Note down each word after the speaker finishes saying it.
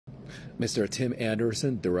Mr. Tim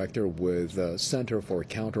Anderson, director with Center for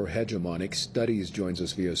Counter-Hegemonic Studies, joins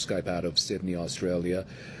us via Skype out of Sydney, Australia.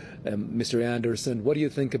 Mr. Anderson, what do you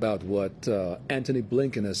think about what Antony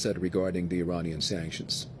Blinken has said regarding the Iranian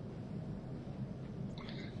sanctions?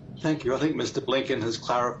 Thank you. I think Mr. Blinken has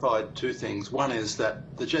clarified two things. One is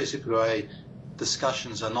that the JCPOA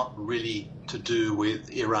discussions are not really to do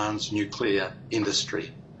with Iran's nuclear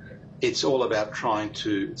industry. It's all about trying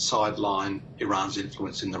to sideline Iran's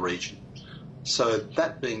influence in the region. So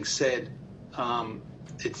that being said,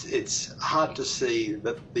 it's hard to see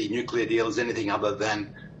that the nuclear deal is anything other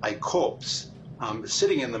than a corpse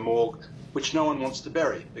sitting in the morgue, which no one wants to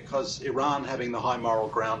bury, because Iran, having the high moral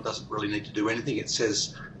ground, doesn't really need to do anything. It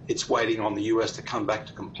says it's waiting on the US to come back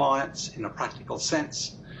to compliance in a practical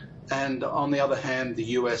sense. And on the other hand, the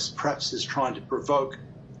US perhaps is trying to provoke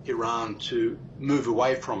Iran to move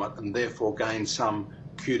away from it and therefore gain some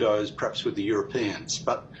kudos perhaps with the Europeans.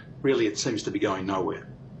 But really it seems to be going nowhere.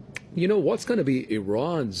 You know, what's going to be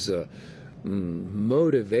Iran's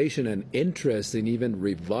motivation and interest in even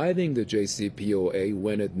reviving the JCPOA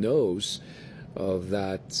when it knows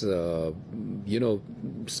that, you know,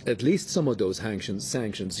 at least some of those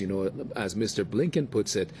sanctions, you know, as Mr. Blinken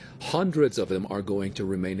puts it, hundreds of them are going to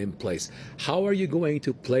remain in place. How are you going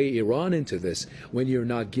to play Iran into this when you're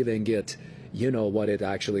not giving it, you know, what it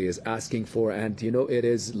actually is asking for, and, you know, it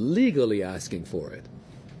is legally asking for it?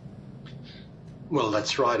 Well,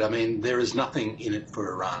 that's right. I mean, there is nothing in it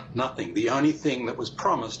for Iran, nothing. The only thing that was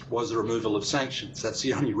promised was the removal of sanctions. That's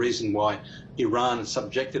the only reason why Iran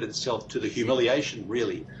subjected itself to the humiliation,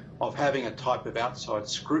 really, of having a type of outside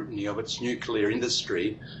scrutiny of its nuclear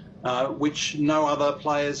industry, which no other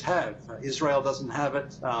players have. Israel doesn't have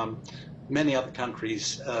it. Many other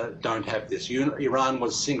countries don't have this. Iran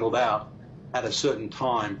was singled out at a certain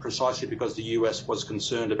time precisely because the US was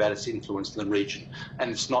concerned about its influence in the region,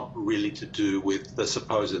 and it's not really to do with the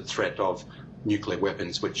supposed threat of nuclear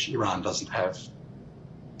weapons, which Iran doesn't have.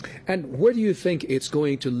 And where do you think it's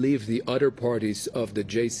going to leave the other parties of the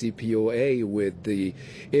JCPOA with the,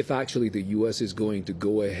 if actually the US is going to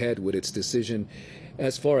go ahead with its decision,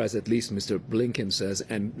 as far as at least Mr. Blinken says,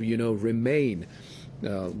 and, you know, remain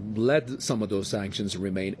let some of those sanctions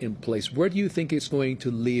remain in place? Where do you think it's going to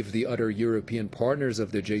leave the other European partners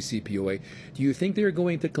of the JCPOA? Do you think they're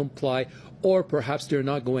going to comply, or perhaps they're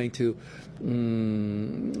not going to,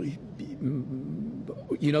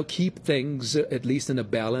 you know, keep things at least in a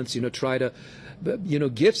balance, you know, try to, you know,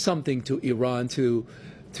 give something to Iran to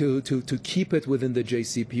keep it within the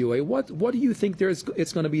JCPOA? What do you think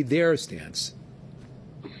it's going to be their stance?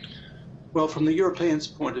 Well, from the Europeans'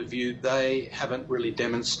 point of view, they haven't really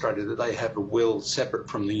demonstrated that they have a will separate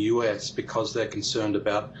from the US, because they're concerned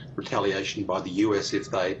about retaliation by the US if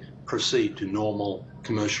they proceed to normal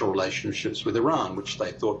commercial relationships with Iran, which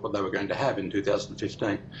they thought what they were going to have in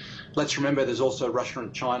 2015. Let's remember there's also Russia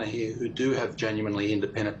and China here who do have genuinely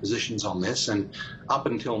independent positions on this, and up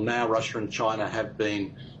until now Russia and China have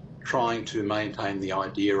been trying to maintain the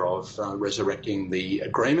idea of resurrecting the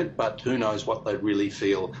agreement, but who knows what they really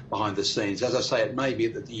feel behind the scenes. As I say, it may be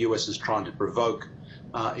that the US is trying to provoke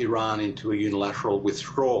Iran into a unilateral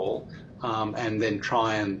withdrawal and then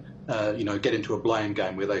try and you know, get into a blame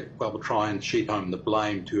game where they will try and sheet home the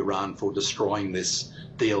blame to Iran for destroying this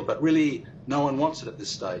deal. But really, no one wants it at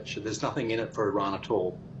this stage. There's nothing in it for Iran at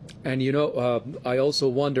all. And, you know, I also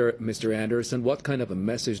wonder, Mr. Anderson, what kind of a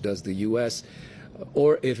message does the US,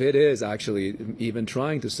 or if it is actually even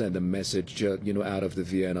trying to send a message, you know, out of the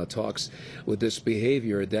Vienna talks with this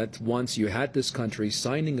behavior, that once you had this country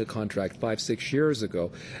signing a contract 5-6 years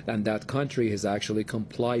ago, and that country has actually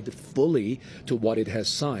complied fully to what it has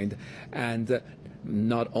signed, and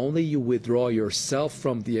not only you withdraw yourself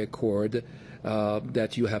from the accord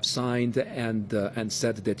that you have signed and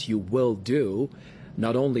said that you will do.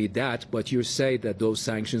 Not only that, but you say that those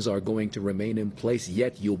sanctions are going to remain in place,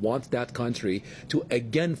 yet you want that country to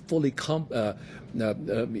again fully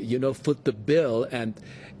you know, foot the bill and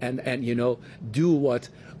you know, do what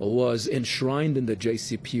was enshrined in the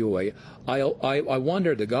JCPOA. I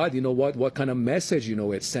wonder, to God, you know, what kind of message, you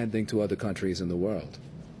know, it's sending to other countries in the world.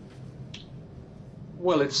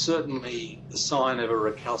 Well, it's certainly a sign of a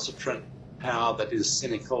recalcitrant power that is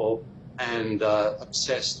cynical and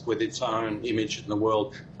obsessed with its own image in the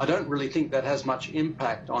world. I don't really think that has much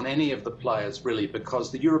impact on any of the players, really,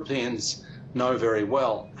 because the Europeans know very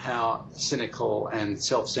well how cynical and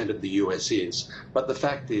self-centered the US is. But the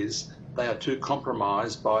fact is, they are too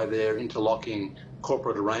compromised by their interlocking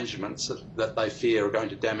corporate arrangements that they fear are going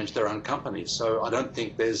to damage their own companies. So I don't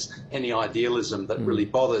think there's any idealism that really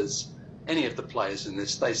bothers any of the players in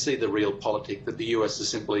this. They see the real politic, that the US is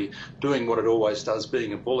simply doing what it always does,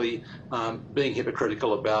 being a bully, being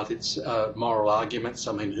hypocritical about its moral arguments.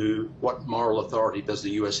 I mean, what moral authority does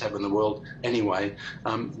the US have in the world anyway?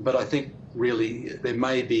 But I think really there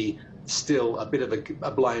may be still a bit of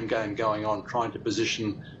a blame game going on, trying to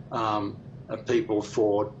position people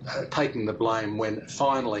for taking the blame when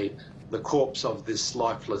finally the corpse of this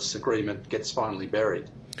lifeless agreement gets finally buried.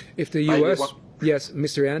 If the U.S. Yes,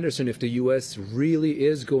 Mr. Anderson, if the U.S. really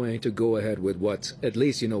is going to go ahead with what, at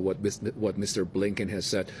least, what Mr. Blinken has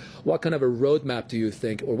said, what kind of a roadmap do you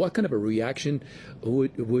think, or what kind of a reaction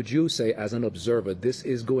would you say as an observer this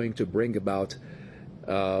is going to bring about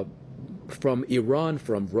from Iran,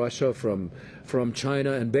 from Russia, from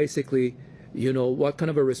China, and basically, what kind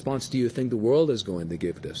of a response do you think the world is going to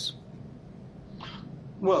give this?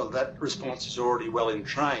 Well, that response is already well in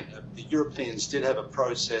train. The Europeans did have a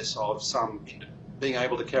process of being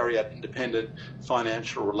able to carry out independent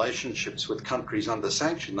financial relationships with countries under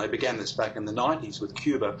sanction. They began this back in the 90s with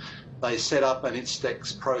Cuba. They set up an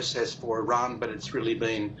INSTEX process for Iran, but it's really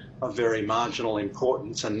been of very marginal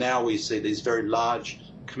importance. And now we see these very large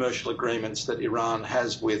commercial agreements that Iran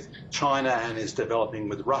has with China and is developing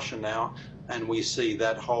with Russia now. And we see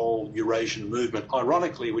that whole Eurasian movement,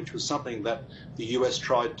 ironically, which was something that the US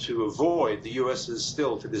tried to avoid. The US is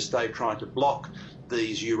still to this day trying to block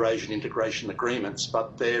these Eurasian integration agreements,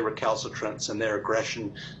 but their recalcitrance and their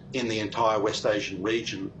aggression in the entire West Asian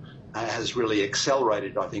region has really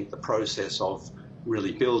accelerated, I think, the process of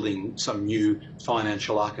really building some new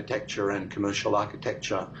financial architecture and commercial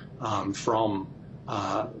architecture from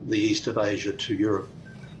the east of Asia to Europe.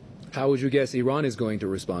 How would you guess Iran is going to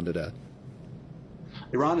respond to that?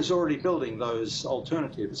 Iran is already building those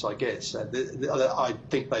alternatives, I guess. I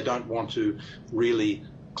think they don't want to really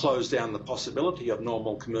close down the possibility of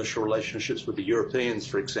normal commercial relationships with the Europeans,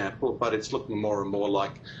 for example, but it's looking more and more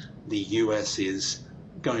like the US is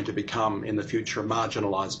going to become, in the future, a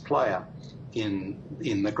marginalized player in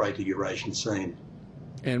the greater Eurasian scene.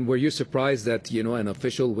 And were you surprised that, an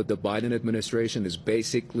official with the Biden administration is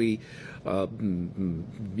basically,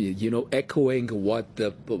 echoing what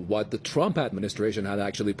the Trump administration had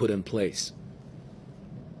actually put in place?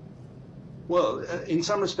 Well, in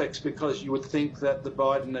some respects, because you would think that the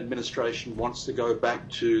Biden administration wants to go back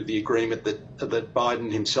to the agreement that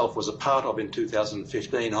Biden himself was a part of in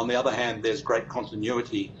 2015. On the other hand, there's great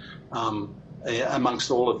continuity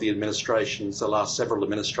amongst all of the administrations, the last several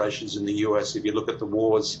administrations in the US. If you look at the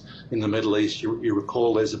wars in the Middle East, you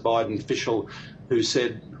recall there's a Biden official who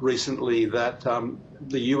said recently that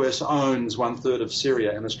the US owns 1/3 of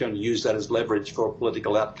Syria and is going to use that as leverage for a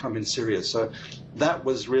political outcome in Syria. So that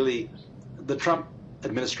was really the Trump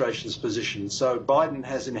administration's position. So Biden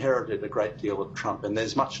has inherited a great deal of Trump, and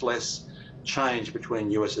there's much less change between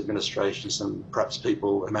US administrations than perhaps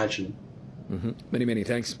people imagine. Mm-hmm. Many, many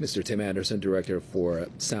thanks, Mr. Tim Anderson, Director for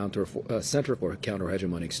Center for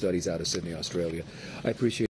Counter-Hegemonic Studies out of Sydney, Australia. I appreciate